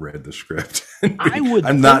not read the script.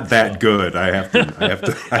 I'm not that good. I have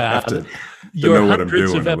to know what I'm doing. Your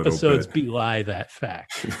hundreds of episodes belie that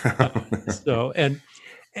fact.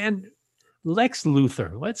 And Lex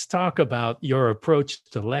Luthor. Let's talk about your approach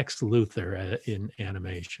to Lex Luthor in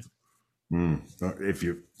animation. I don't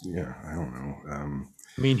know.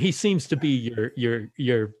 I mean, he seems to be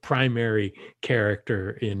your primary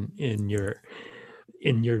character in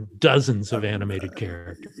your dozens of animated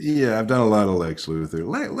characters. Yeah, I've done a lot of Lex Luthor.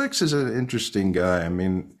 Lex is an interesting guy. I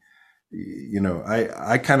mean,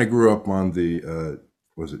 I kind of grew up on the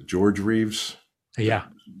was it George Reeves? Yeah.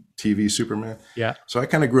 TV Superman. Yeah. So I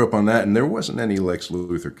kind of grew up on that, and there wasn't any Lex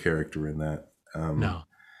Luthor character in that. No.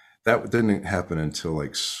 That didn't happen until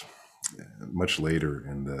like much later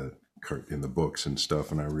in the books and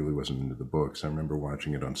stuff, and I really wasn't into the books. I remember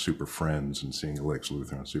watching it on Super Friends and seeing Lex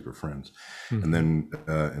Luthor on Super Friends, and then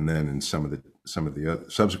in some of the other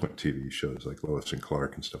subsequent TV shows like Lois and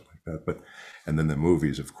Clark and stuff like that. And then the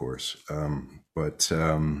movies, of course.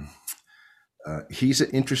 He's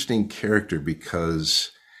an interesting character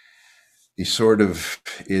because he sort of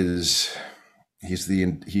is. He's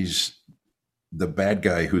the bad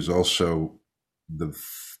guy who's also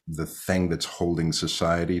the thing that's holding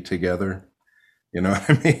society together. You know what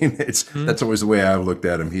I mean? That's always the way I've looked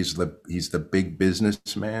at him. He's the big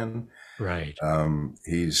businessman. Right.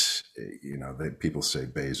 He's, people say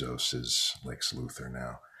Bezos is Lex Luthor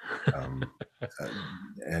now.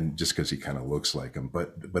 And just because he kind of looks like him,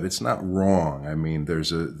 but it's not wrong. I mean,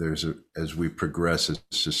 there's a as we progress as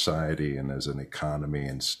society and as an economy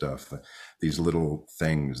and stuff, these little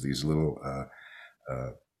things,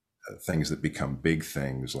 things that become big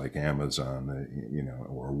things like Amazon,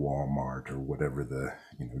 or Walmart or whatever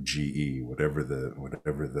GE, whatever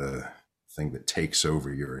the thing that takes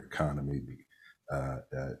over your economy,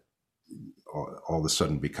 all of a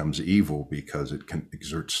sudden becomes evil because it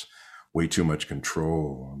exerts way too much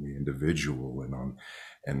control on the individual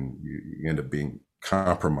and you end up being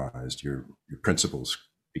compromised. Your principles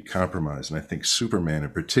be compromised. And I think Superman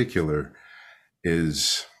in particular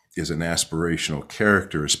is an aspirational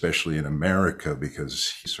character, especially in America,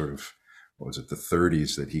 because he sort of, the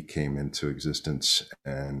 30s that he came into existence,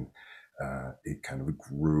 and it kind of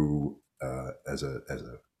grew as a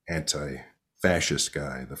anti-fascist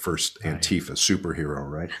guy, the first Antifa superhero,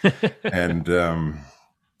 right?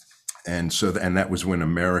 And so, and that was when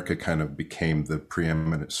America kind of became the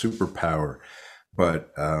preeminent superpower.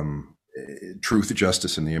 But truth,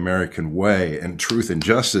 justice, and the American way, and truth and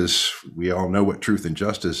justice, we all know what truth and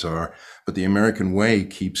justice are, but the American way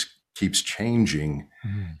keeps changing,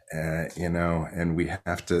 you know, and we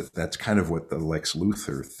have to, that's kind of what the Lex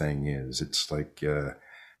Luthor thing is. It's like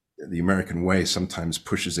the American way sometimes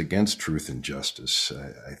pushes against truth and justice,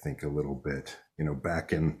 I think a little bit. You know,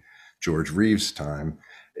 back in George Reeves' time,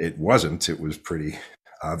 it wasn't. It was pretty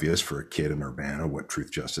obvious for a kid in Urbana what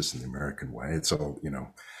truth, justice, and the American way. It's all, you know,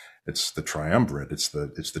 it's the triumvirate, it's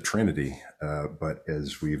the Trinity. But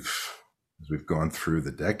as we've gone through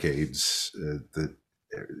the decades,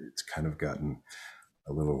 it's kind of gotten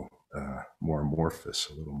a little more amorphous,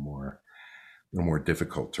 a little more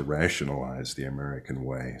difficult to rationalize the American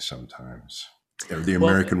way sometimes. Or the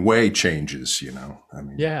American way changes, you know. I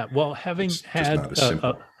mean, yeah. Well, having had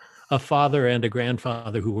a father and a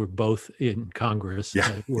grandfather who were both in Congress,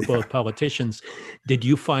 who were both politicians, did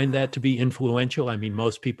you find that to be influential? I mean,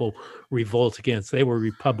 most people revolt against, they were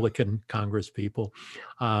Republican Congress people.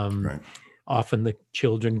 Right. Often the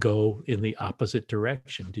children go in the opposite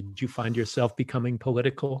direction. Did you find yourself becoming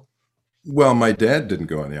political? Well, my dad didn't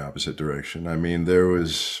go in the opposite direction. I mean, there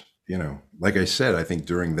was, you know, like I said, I think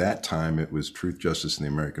during that time it was truth, justice, and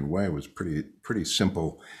the American way was pretty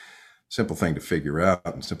simple thing to figure out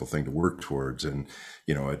and simple thing to work towards. And,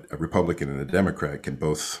 you know, a Republican and a Democrat can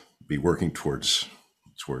both be working towards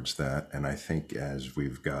that. And I think as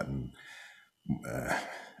we've gotten,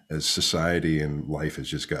 as society and life has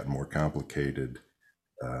just gotten more complicated,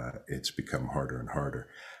 it's become harder and harder.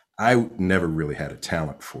 I never really had a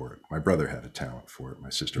talent for it. My brother had a talent for it.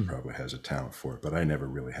 My sister probably has a talent for it, but I never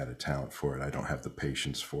really had a talent for it. I don't have the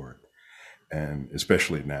patience for it. And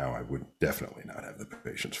especially now, I would definitely not have the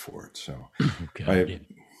patience for it. So,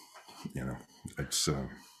 you know, it's...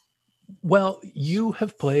 Well, you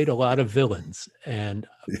have played a lot of villains, and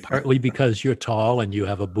partly because you're tall and you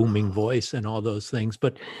have a booming voice and all those things.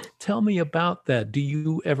 But tell me about that. Do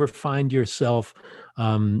you ever find yourself...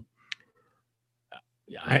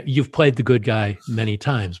 you've played the good guy many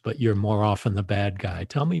times, but you're more often the bad guy.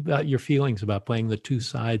 Tell me about your feelings about playing the two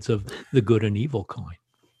sides of the good and evil coin.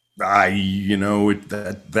 You know,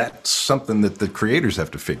 that's something that the creators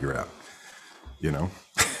have to figure out. You know,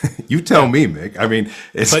 you tell me, Mick. I mean,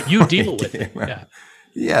 but you deal with it.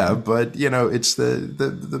 Yeah, but you know, it's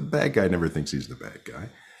the bad guy never thinks he's the bad guy,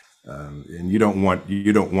 and you don't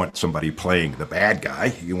want somebody playing the bad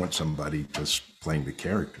guy. You want somebody just playing the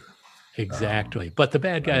character. Exactly, but the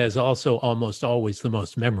bad guy is also almost always the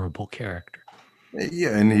most memorable character.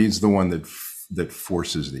 Yeah, and he's the one that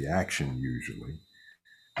forces the action usually.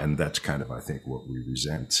 And that's kind of, I think, what we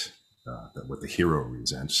resent, what the hero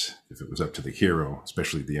resents. If it was up to the hero,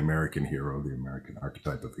 especially the American hero, the American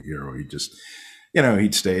archetype of the hero, he'd just, you know,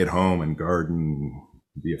 he'd stay at home and garden,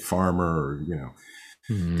 be a farmer, or, you know,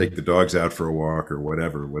 take the dogs out for a walk or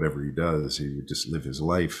whatever he does. He would just live his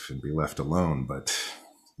life and be left alone. But,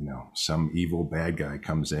 you know, some evil bad guy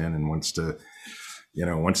comes in and wants to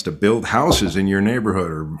build houses in your neighborhood,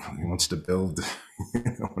 or he wants to build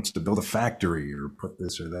a factory, or put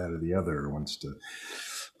this or that or the other, or wants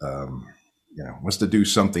to do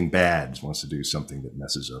something bad, wants to do something that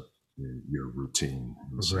messes up your routine.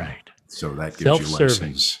 So, right. So that gives you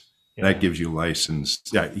license. Yeah. That gives you license.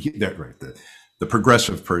 Yeah, right. The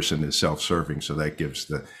progressive person is self-serving, so that gives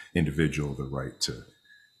the individual the right to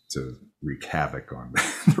wreak havoc on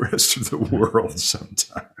the rest of the world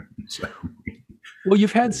sometimes. Well,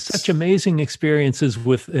 you've had such amazing experiences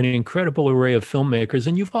with an incredible array of filmmakers,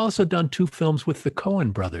 and you've also done 2 films with the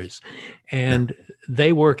Coen brothers, and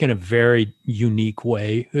they work in a very unique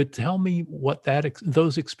way. Tell me what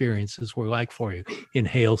those experiences were like for you in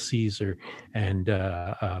Hail Caesar and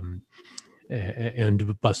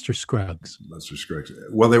Buster Scruggs. Buster Scruggs.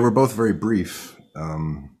 Well, they were both very brief.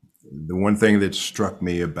 The one thing that struck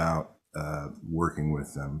me about working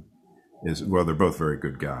with them is, well, they're both very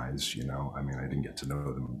good guys, you know. I mean, I didn't get to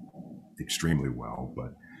know them extremely well,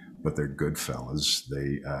 but they're good fellas.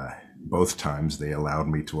 They both times they allowed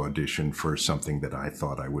me to audition for something that I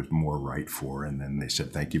thought I was more right for, and then they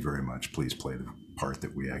said, "Thank you very much. Please play the part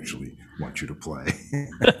that we actually want you to play."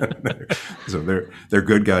 So they're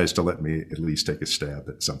good guys to let me at least take a stab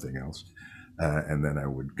at something else. And then I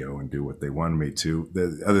would go and do what they wanted me to.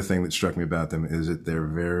 The other thing that struck me about them is that they're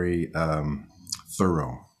very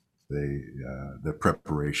thorough. The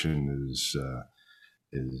preparation is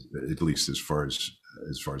at least as far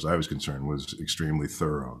as I was concerned, was extremely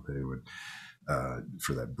thorough. They would,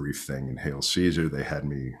 for that brief thing in Hail Caesar, they had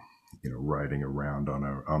me riding around on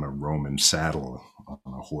a Roman saddle, on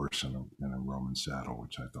a horse in a Roman saddle,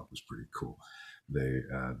 which I thought was pretty cool.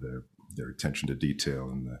 Their attention to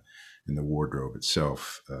detail in the wardrobe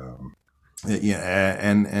itself.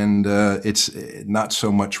 And it's not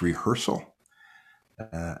so much rehearsal,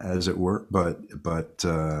 as it were, but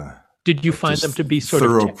did you find them to be sort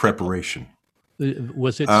thorough of preparation?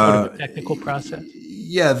 Was it sort of a technical process?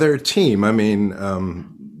 Yeah, they're a team. I mean,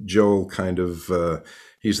 Joel kind of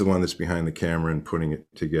he's the one that's behind the camera and putting it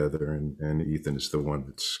together, and Ethan is the one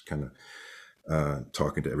that's kind of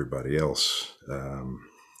talking to everybody else.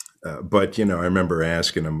 But I remember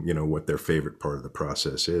asking them, what their favorite part of the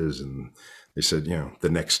process is, and they said, the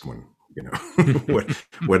next one.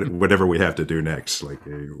 Whatever we have to do next. Like,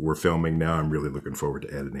 we're filming now, I'm really looking forward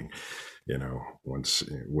to editing. When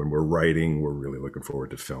we're writing, we're really looking forward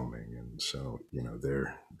to filming, and so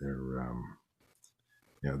they're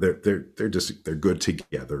good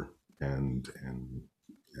together, and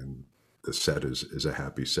the set is a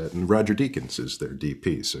happy set, and Roger Deakins is their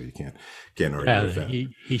DP, so you can't argue with that.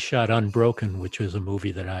 He shot Unbroken, which was a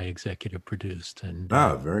movie that I executive produced, and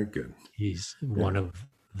very good. He's one of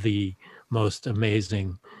the most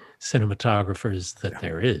amazing cinematographers that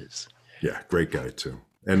there is. Yeah, great guy too.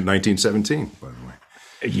 And 1917, by the way.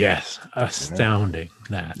 Yes, astounding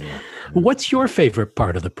that. Yeah. What's your favorite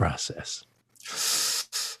part of the process?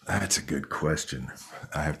 That's a good question.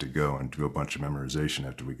 I have to go and do a bunch of memorization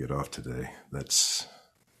after we get off today. That's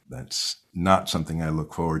not something I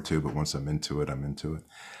look forward to, but once I'm into it, I'm into it.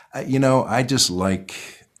 I just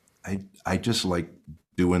like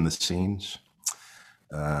doing the scenes.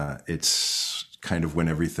 It's kind of when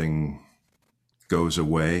everything goes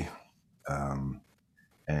away,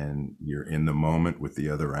 and you're in the moment with the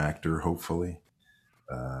other actor, hopefully,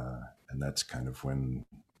 and that's kind of when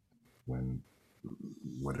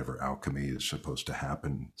whatever alchemy is supposed to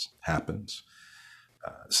happen happens.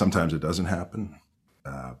 Sometimes it doesn't happen,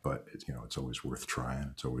 but it's always worth trying.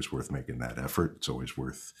 It's always worth making that effort. It's always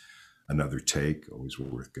worth another take, always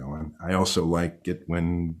worth going. I also like it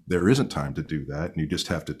when there isn't time to do that and you just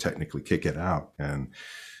have to technically kick it out, and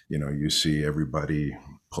you see everybody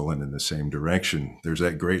pulling in the same direction. There's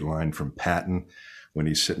that great line from Patton when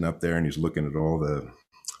he's sitting up there and he's looking at all the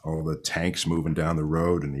tanks moving down the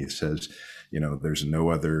road, and he says, there's no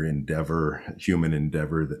other human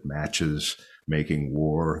endeavor that matches making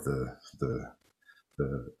war, the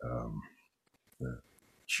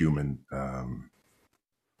human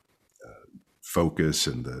focus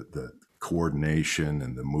and the coordination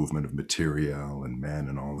and the movement of material and men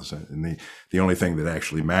and all this. And the only thing that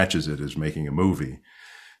actually matches it is making a movie.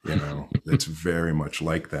 It's very much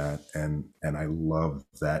like that. And I love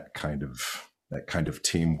that kind of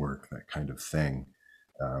teamwork, that kind of thing.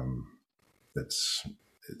 That's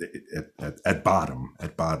at bottom,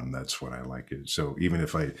 that's what I like it. So even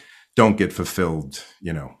if I don't get fulfilled,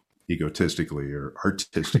 egotistically or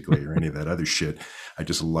artistically or any of that other shit, I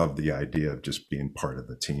just love the idea of just being part of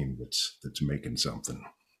the team that's making something.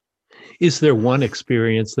 Is there one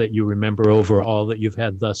experience that you remember overall that you've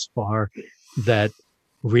had thus far that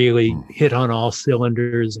really hit on all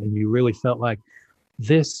cylinders and you really felt like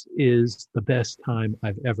this is the best time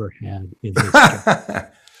I've ever had in this job?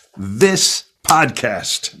 This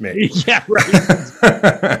podcast, Mick. Yeah, right.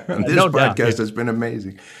 This podcast has been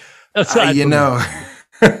amazing. The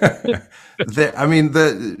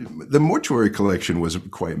mortuary collection was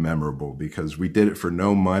quite memorable because we did it for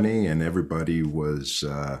no money, and everybody was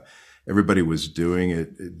doing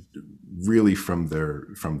it really from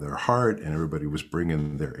their heart, and everybody was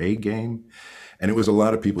bringing their A game, and it was a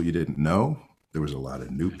lot of people you didn't know. There was a lot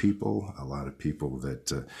of new people, a lot of people that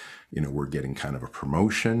were getting kind of a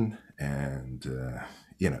promotion, and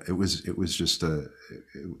it was just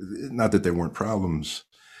not that there weren't problems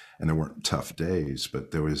and there weren't tough days,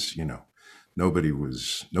 but there was nobody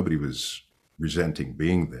was resenting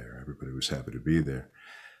being there. Everybody was happy to be there.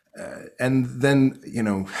 And then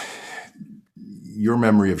your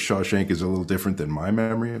memory of Shawshank is a little different than my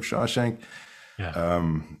memory of Shawshank. Yeah.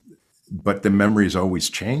 But the memories always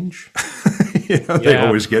change. They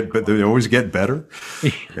always get better.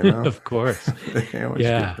 Of course. They always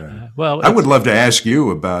get better. Well, I would love to ask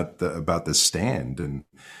you about the Stand and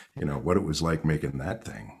what it was like making that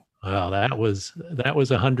thing. Well, that was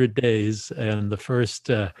 100 days, and the first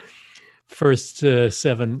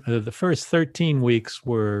 13 weeks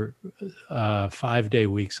were 5-day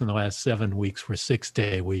weeks, and the last 7 weeks were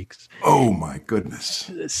 6-day weeks. Oh my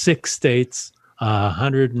goodness! 6 states,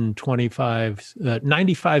 125,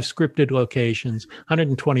 95 scripted locations,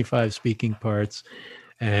 125 speaking parts,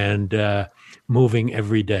 and moving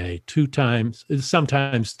every day,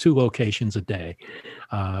 sometimes 2 locations a day.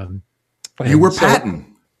 You were Patton.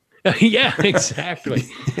 Yeah, exactly.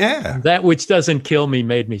 Yeah, that which doesn't kill me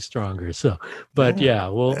made me stronger. So, but yeah,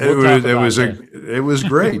 we'll it was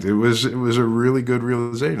great. It was a really good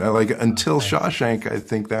realization. Until Shawshank, I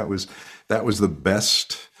think that was the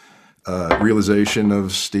best realization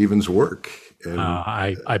of Steven's work. And,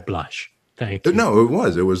 I blush. Thank you. No,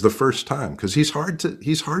 it was the first time, because he's hard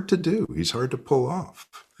to do. He's hard to pull off.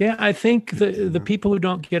 Yeah, I think the people who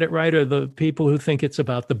don't get it right are the people who think it's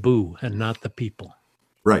about the boo and not the people.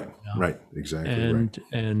 Right, right, exactly.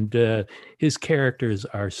 And his characters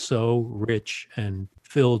are so rich and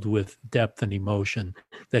filled with depth and emotion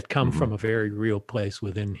that come from a very real place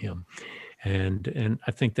within him. And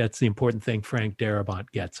I think that's the important thing Frank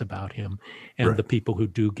Darabont gets about him, and the people who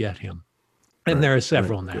do get him. And there are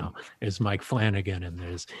several now. There's Mike Flanagan, and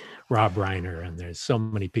there's Rob Reiner, and there's so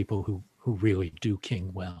many people who really do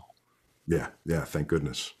King well. Yeah, thank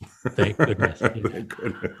goodness. Thank goodness. Thank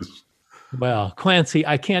goodness. Well, Clancy,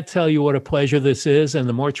 I can't tell you what a pleasure this is. And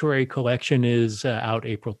the Mortuary Collection is out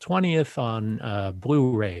April 20th on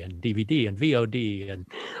Blu-ray and DVD and VOD and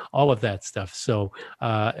all of that stuff. So,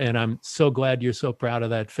 and I'm so glad you're so proud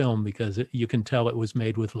of that film, because you can tell it was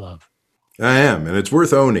made with love. I am, and it's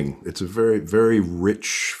worth owning. It's a very, very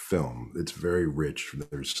rich film. It's very rich.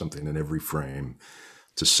 There's something in every frame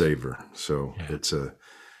to savor. So it's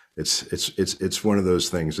one of those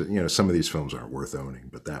things that, some of these films aren't worth owning,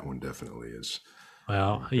 but that one definitely is.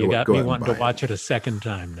 Well, you got me wanting to watch it a second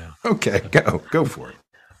time now. Okay, go for it.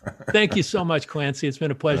 Thank you so much, Clancy. It's been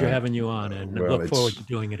a pleasure having you on, and I look forward to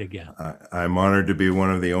doing it again. I'm honored to be one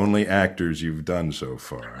of the only actors you've done so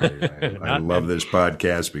far. I love this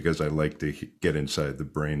podcast because I like to get inside the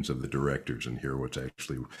brains of the directors and hear what's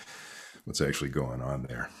actually going on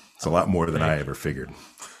there. It's a lot more than I ever figured.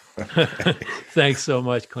 Thanks so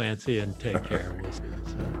much, Clancy, and take care.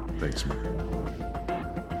 Thanks, Mick.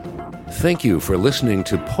 Thank you for listening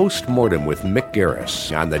to Postmortem with Mick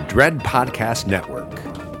Garris on the Dread Podcast Network.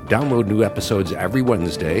 Download new episodes every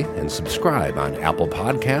Wednesday and subscribe on Apple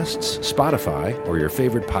Podcasts, Spotify, or your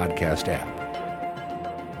favorite podcast app.